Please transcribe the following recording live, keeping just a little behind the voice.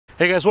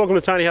Hey guys, welcome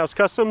to Tiny House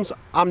Customs.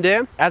 I'm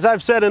Dan. As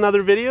I've said in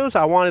other videos,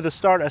 I wanted to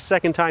start a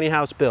second tiny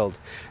house build.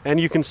 And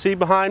you can see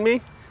behind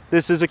me,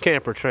 this is a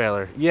camper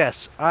trailer.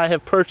 Yes, I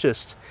have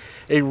purchased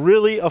a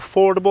really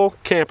affordable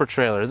camper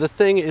trailer. The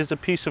thing is a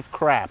piece of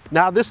crap.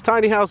 Now this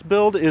tiny house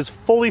build is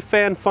fully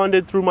fan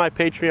funded through my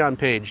Patreon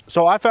page.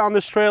 So I found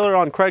this trailer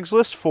on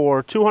Craigslist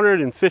for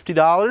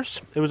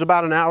 $250. It was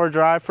about an hour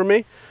drive for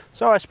me.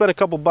 So I spent a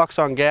couple bucks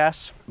on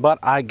gas, but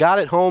I got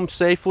it home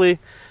safely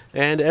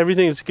and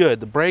everything is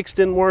good. The brakes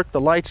didn't work, the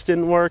lights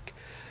didn't work.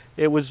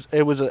 It was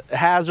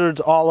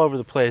hazards all over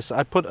the place.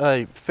 I put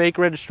a fake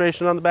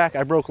registration on the back.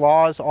 I broke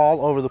laws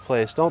all over the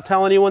place. Don't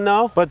tell anyone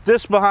though. But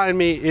this behind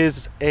me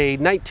is a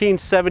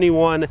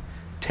 1971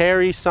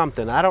 Terry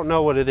something. I don't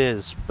know what it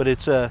is, but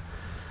it's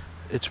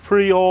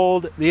pretty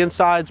old. The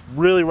inside's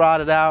really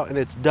rotted out and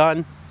it's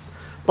done.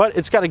 But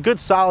it's got a good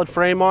solid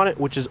frame on it,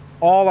 which is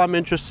all I'm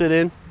interested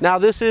in. Now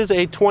this is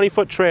a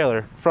 20-foot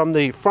trailer from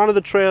the front of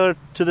the trailer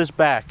to this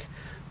back.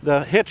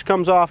 The hitch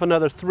comes off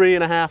another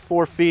 3.5,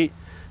 4 feet,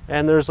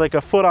 and there's like a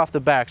foot off the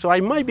back. So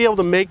I might be able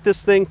to make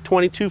this thing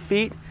 22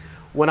 feet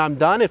when I'm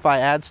done if I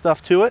add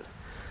stuff to it.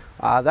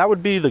 That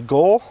would be the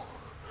goal.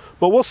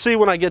 But we'll see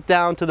when I get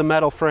down to the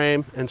metal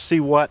frame and see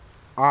what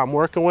I'm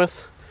working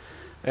with.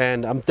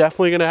 And I'm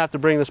definitely gonna have to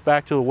bring this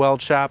back to a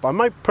weld shop. I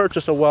might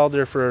purchase a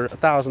welder for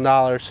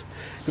 $1,000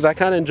 because I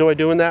kind of enjoy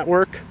doing that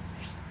work.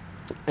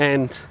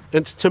 And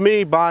it's, to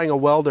me, buying a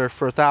welder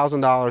for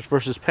 $1,000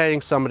 versus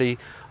paying somebody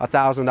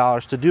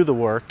 $1,000 to do the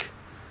work,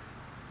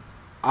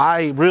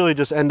 I really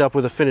just end up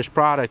with a finished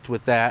product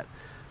with that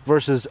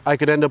versus I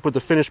could end up with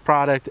a finished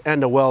product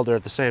and a welder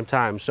at the same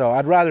time. So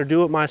I'd rather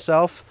do it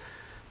myself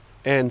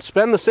and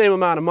spend the same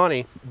amount of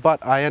money,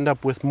 but I end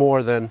up with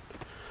more than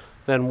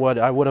what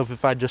I would have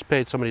if I just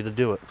paid somebody to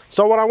do it.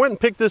 So when I went and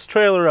picked this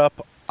trailer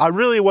up, I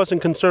really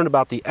wasn't concerned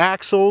about the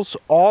axles.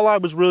 All I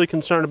was really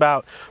concerned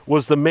about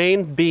was the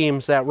main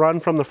beams that run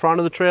from the front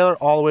of the trailer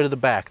all the way to the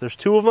back. There's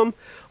two of them.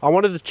 I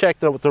wanted to check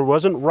that there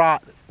wasn't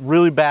rot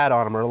really bad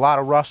on them or a lot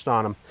of rust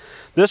on them.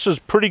 This is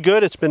pretty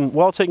good. It's been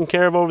well taken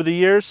care of over the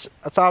years.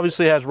 It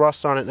obviously has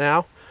rust on it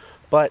now,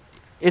 but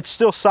it's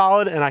still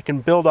solid and I can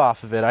build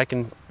off of it. I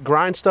can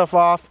grind stuff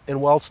off and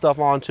weld stuff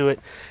onto it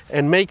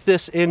and make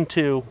this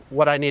into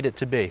what I need it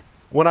to be.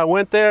 When I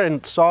went there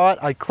and saw it,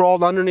 I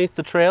crawled underneath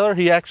the trailer.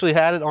 He actually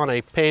had it on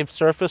a paved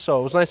surface, so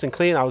it was nice and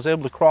clean. I was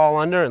able to crawl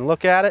under and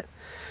look at it,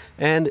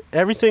 and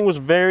everything was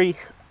very,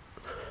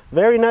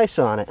 very nice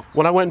on it.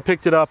 When I went and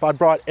picked it up, I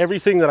brought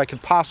everything that I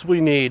could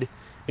possibly need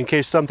in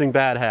case something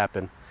bad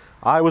happened.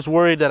 I was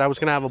worried that I was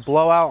gonna have a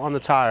blowout on the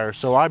tire,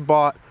 so I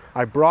brought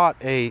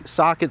a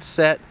socket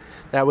set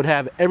that would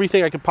have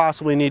everything I could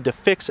possibly need to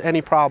fix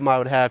any problem I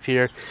would have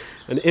here.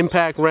 An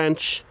impact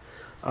wrench,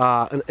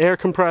 an air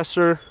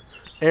compressor,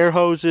 air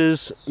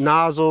hoses,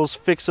 nozzles,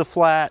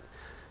 fix-a-flat,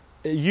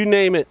 you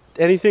name it,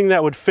 anything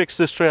that would fix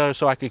this trailer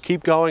so I could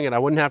keep going and I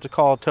wouldn't have to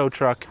call a tow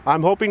truck.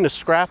 I'm hoping to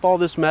scrap all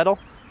this metal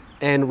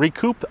and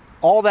recoup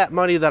all that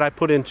money that I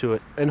put into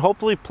it, and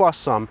hopefully plus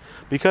some,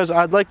 because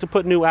I'd like to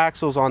put new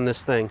axles on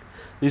this thing.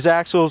 These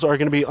axles are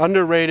gonna be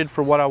underrated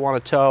for what I wanna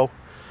tow,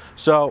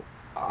 so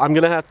I'm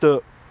gonna have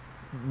to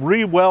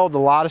re-weld a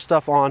lot of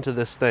stuff onto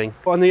this thing.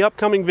 On the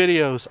upcoming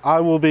videos,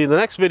 the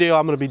next video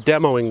I'm gonna be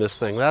demoing this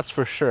thing, that's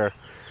for sure.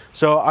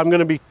 So I'm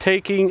gonna be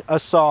taking a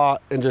saw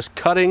and just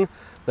cutting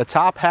the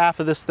top half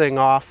of this thing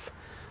off,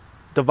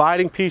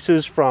 dividing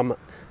pieces from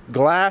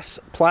glass,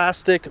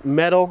 plastic,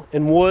 metal,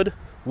 and wood.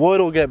 Wood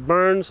will get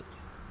burned,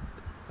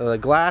 the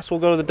glass will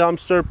go to the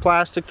dumpster,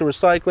 plastic to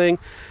recycling,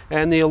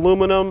 and the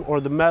aluminum or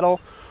the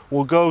metal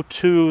will go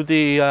to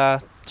the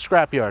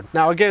scrapyard.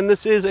 Now again,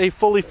 this is a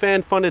fully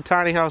fan-funded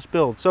tiny house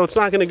build, so it's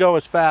not gonna go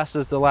as fast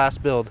as the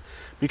last build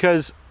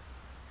because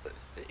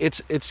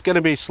it's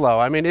gonna be slow.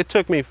 I mean, it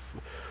took me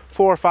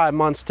 4 or 5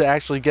 months to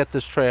actually get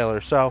this trailer,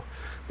 so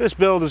this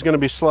build is going to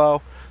be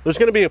slow. There's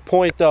going to be a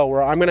point though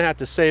where I'm going to have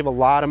to save a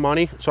lot of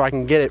money so I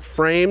can get it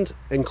framed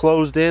and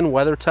closed in,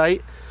 weather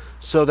tight,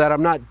 so that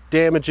I'm not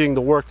damaging the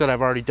work that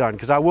I've already done,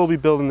 because I will be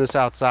building this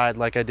outside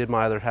like I did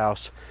my other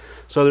house.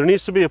 So there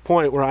needs to be a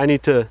point where I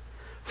need to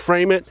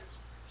frame it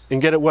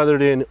and get it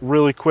weathered in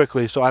really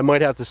quickly, so I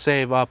might have to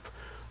save up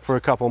for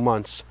a couple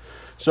months.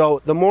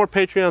 So the more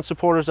Patreon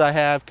supporters I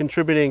have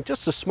contributing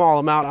just a small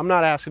amount, I'm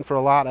not asking for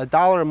a lot,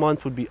 $1 a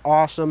month would be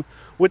awesome.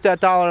 With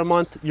that $1 a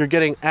month, you're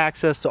getting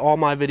access to all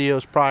my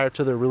videos prior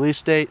to the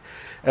release date,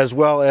 as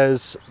well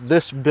as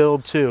this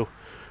build too,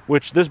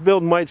 which this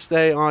build might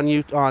stay on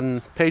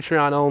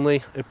Patreon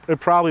only. It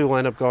probably will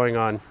end up going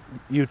on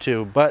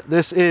YouTube, but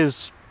this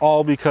is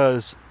all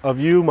because of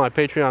you, my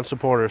Patreon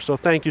supporters. So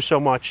thank you so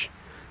much.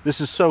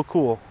 This is so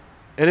cool.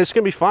 And it's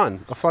gonna be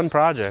fun, a fun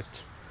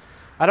project.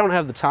 I don't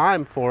have the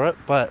time for it,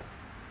 but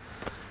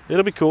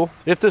it'll be cool.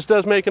 If this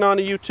does make it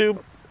onto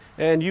YouTube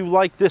and you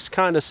like this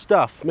kind of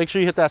stuff, make sure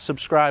you hit that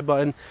subscribe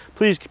button.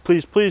 Please,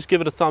 please, please give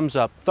it a thumbs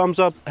up. Thumbs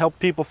up help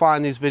people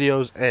find these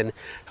videos and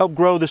help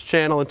grow this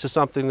channel into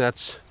something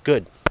that's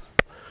good.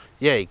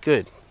 Yay,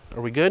 good.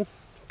 Are we good?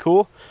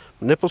 Cool?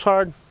 Nipples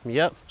hard?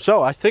 Yep.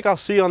 So I think I'll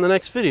see you on the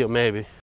next video, maybe.